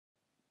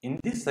In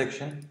this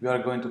section, we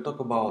are going to talk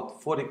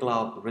about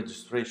FortiCloud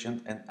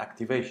registration and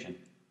activation.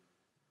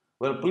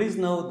 Well, please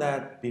note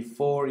that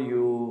before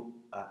you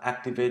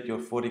activate your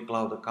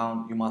FortiCloud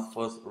account, you must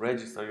first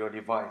register your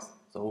device.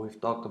 So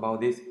we've talked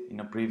about this in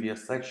a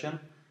previous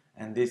section,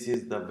 and this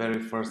is the very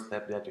first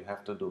step that you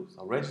have to do.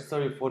 So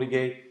register your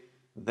Fortigate,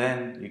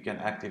 then you can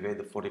activate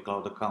the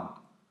FortiCloud account.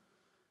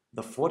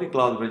 The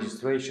FortiCloud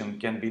registration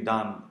can be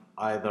done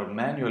either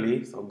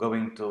manually, so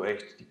going to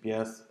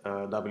https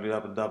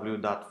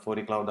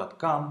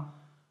www.forticloud.com,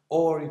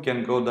 or you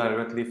can go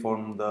directly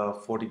from the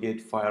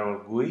Fortigate firewall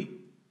GUI.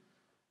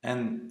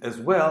 And as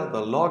well,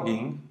 the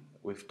logging,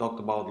 we've talked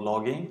about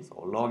logging,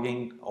 so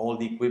logging all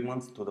the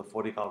equipments to the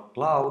FortiCloud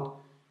cloud,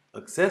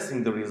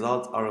 accessing the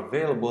results are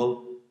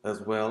available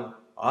as well,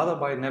 either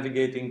by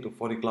navigating to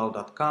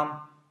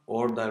forticloud.com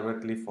or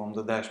directly from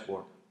the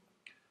dashboard.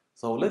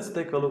 So let's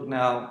take a look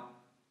now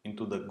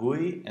into the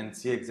GUI and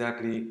see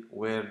exactly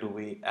where do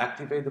we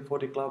activate the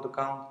FortiCloud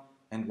account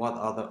and what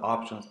other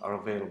options are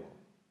available.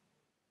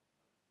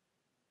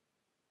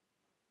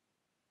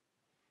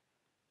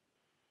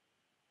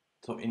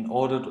 So in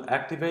order to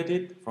activate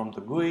it from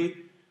the GUI,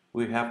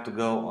 we have to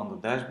go on the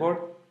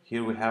dashboard.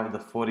 Here we have the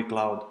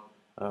FortiCloud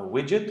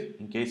widget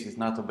in case it's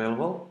not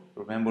available.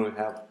 Remember, we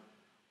have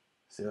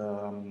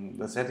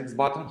the settings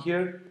button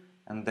here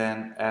and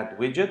then add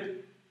widget.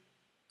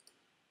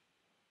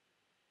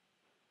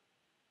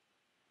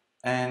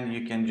 And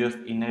you can just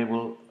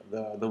enable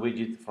the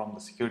widget from the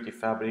security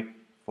fabric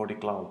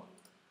FortiCloud.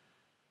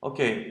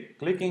 Okay,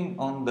 clicking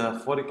on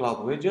the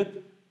FortiCloud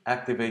widget,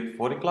 activate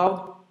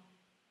FortiCloud.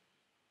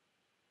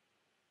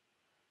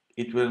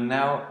 It will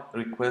now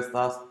request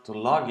us to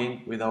log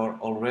in with our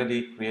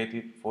already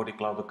created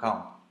FortiCloud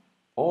account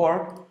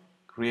or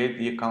create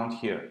the account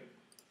here.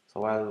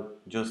 So I'll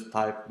just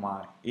type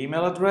my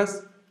email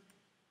address,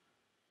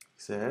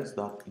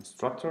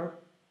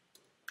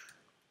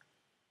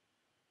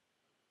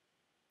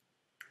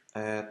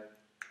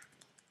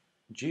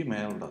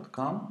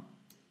 xs.instructor@gmail.com.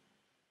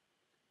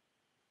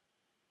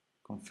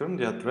 Confirm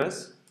the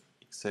address,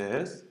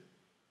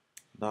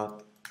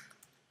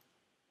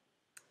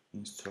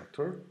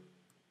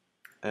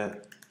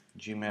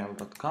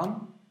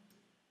 xs.instructor@gmail.com.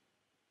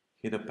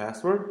 Hit a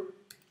password.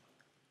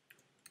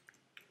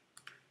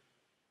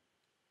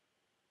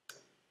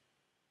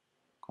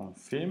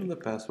 Confirm the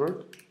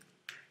password.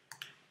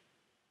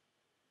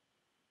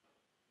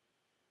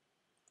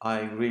 I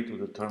agree to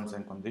the terms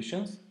and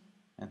conditions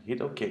and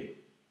hit OK.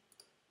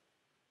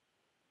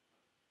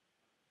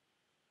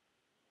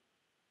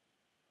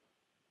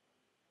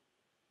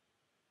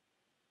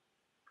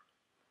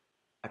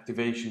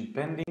 Activation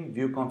pending,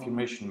 view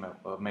confirmation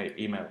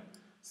email.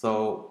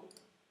 So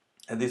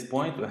at this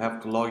point you have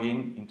to log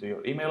in into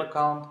your email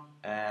account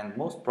and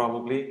most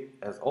probably,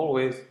 as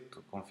always,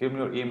 to confirm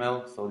your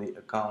email so the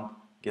account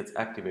gets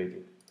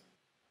activated.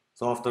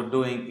 So after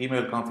doing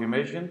email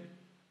confirmation,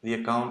 the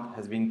account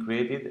has been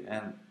created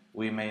and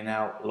we may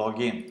now log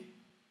in.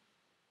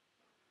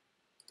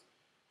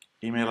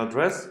 Email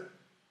address,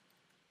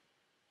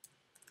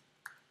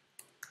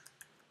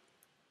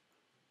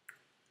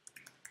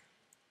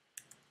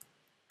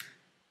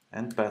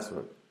 and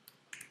password.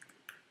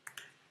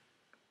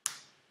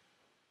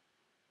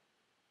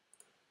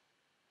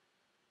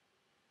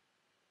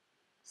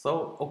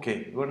 So,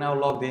 okay, we're now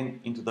logged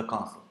in into the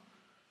console.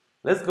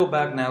 Let's go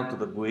back now to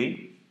the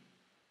GUI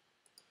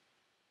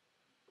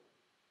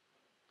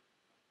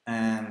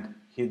and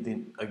hit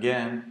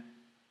again,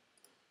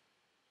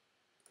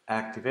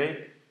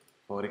 activate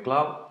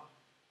FortiCloud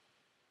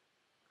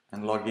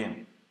and log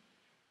in.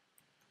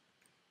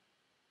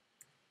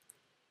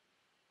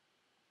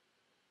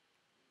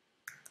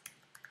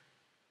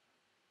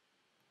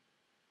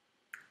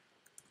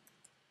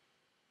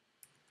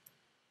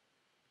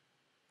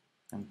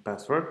 And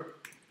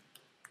password.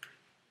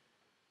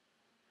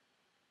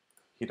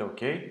 Hit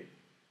OK.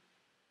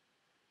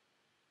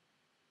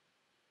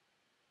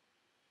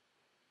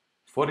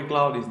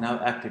 FortiCloud is now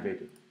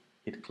activated.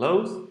 Hit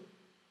close.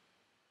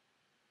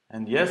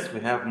 And yes,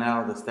 we have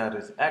now the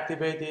status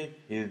activated.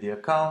 Here's the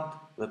account.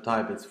 The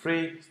type is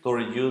free.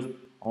 Storage used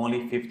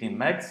only 15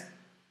 megs.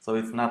 So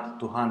it's not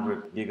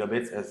 200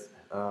 gigabits as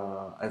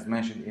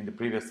mentioned in the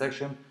previous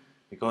section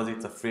because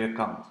it's a free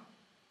account.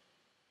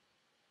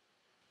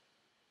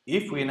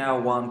 If we now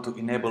want to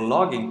enable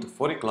logging to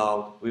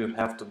FortiCloud, we will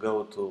have to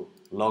go to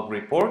log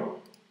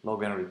report,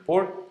 log and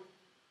report,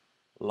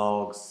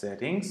 log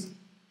settings,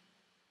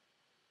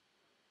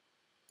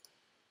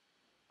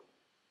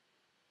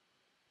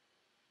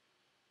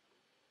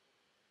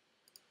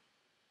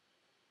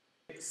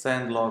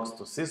 send logs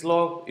to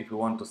syslog if you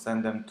want to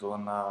send them to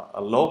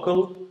a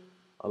local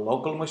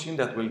machine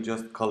that will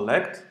just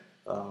collect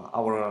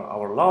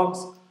our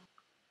logs.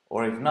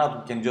 Or if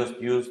not, we can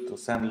just use to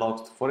send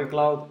logs to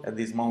FortiCloud. At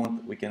this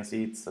moment, we can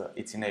see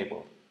it's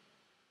enabled.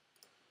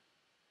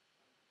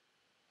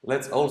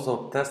 Let's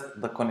also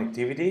test the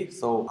connectivity.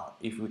 So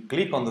if we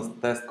click on the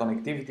test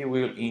connectivity,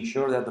 we will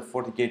ensure that the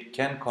Fortigate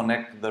can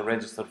connect to the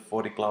registered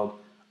FortiCloud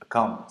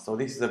account. So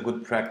this is a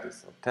good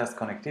practice. So test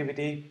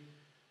connectivity.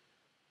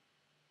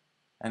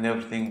 and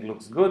everything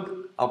looks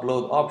good.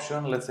 Upload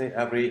option, let's say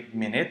every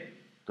minute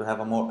to have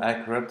a more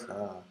accurate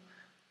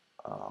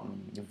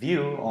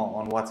view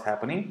on what's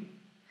happening.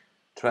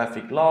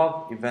 Traffic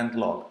log, event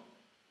log.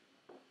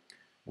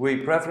 GUI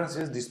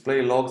preferences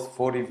display logs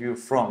FortiView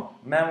from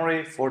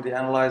memory,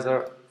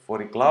 FortiAnalyzer,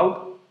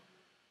 FortiCloud,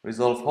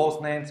 resolve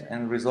host names,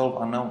 and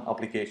resolve unknown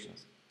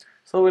applications.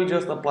 So we'll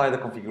just apply the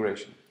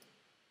configuration.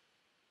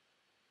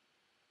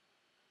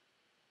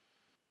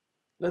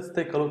 Let's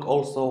take a look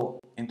also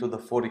into the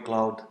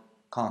FortiCloud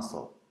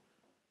console.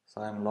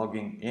 So I'm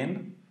logging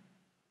in.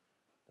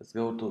 Let's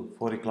go to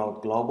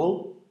FortiCloud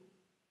Global.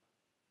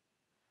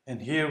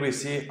 And here we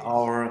see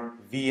our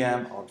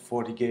VM or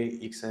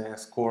FortiGate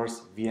XAS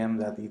course VM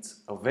that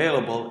it's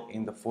available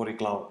in the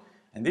FortiCloud.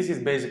 And this is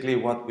basically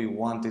what we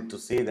wanted to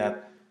see,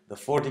 that the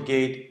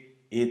FortiGate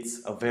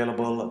it's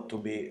available to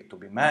be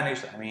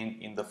managed,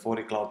 in the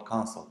FortiCloud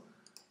console.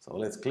 So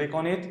let's click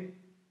on it.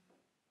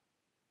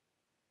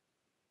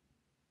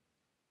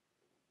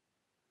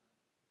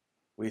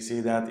 We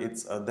see that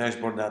it's a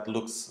dashboard that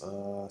looks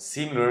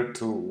similar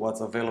to what's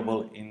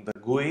available in the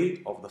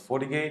GUI of the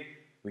FortiGate.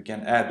 We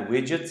can add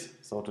widgets,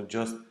 so to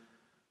just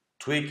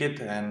tweak it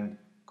and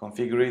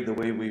configure it the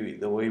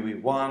way we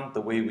want,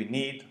 the way we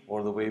need,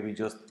 or the way we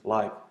just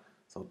like.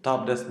 So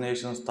top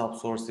destinations, top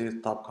sources,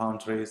 top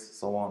countries,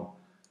 so on.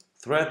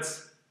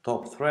 Threats,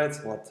 top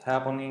threats, what's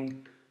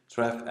happening,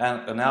 traffic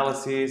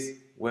analysis,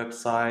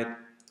 website,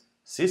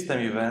 system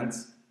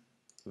events,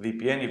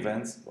 VPN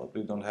events, but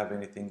we don't have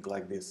anything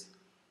like this.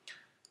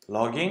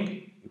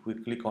 Logging, if we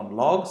click on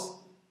logs,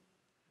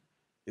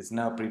 it's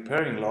now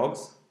preparing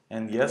logs.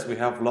 And yes, we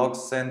have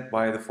logs sent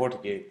by the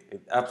FortiGate.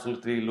 It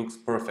absolutely looks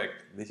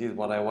perfect. This is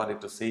what I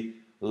wanted to see,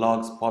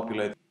 logs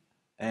populated.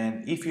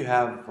 And if you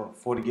have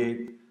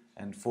FortiGate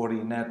and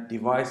Fortinet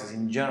devices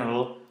in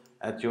general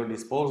at your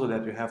disposal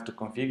that you have to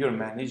configure,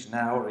 manage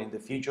now or in the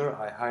future,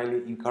 I highly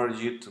encourage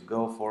you to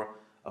go for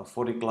a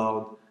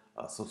FortiCloud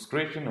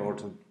subscription or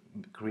to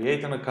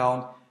create an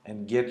account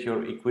and get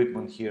your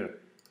equipment here.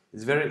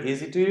 It's very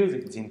easy to use,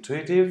 it's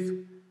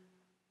intuitive,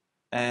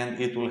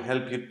 and it will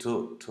help you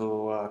to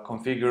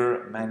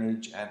configure,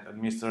 manage, and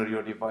administer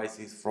your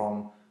devices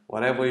from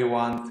whatever you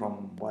want,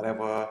 from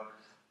whatever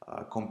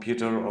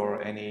computer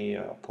or any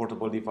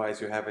portable device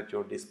you have at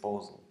your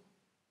disposal.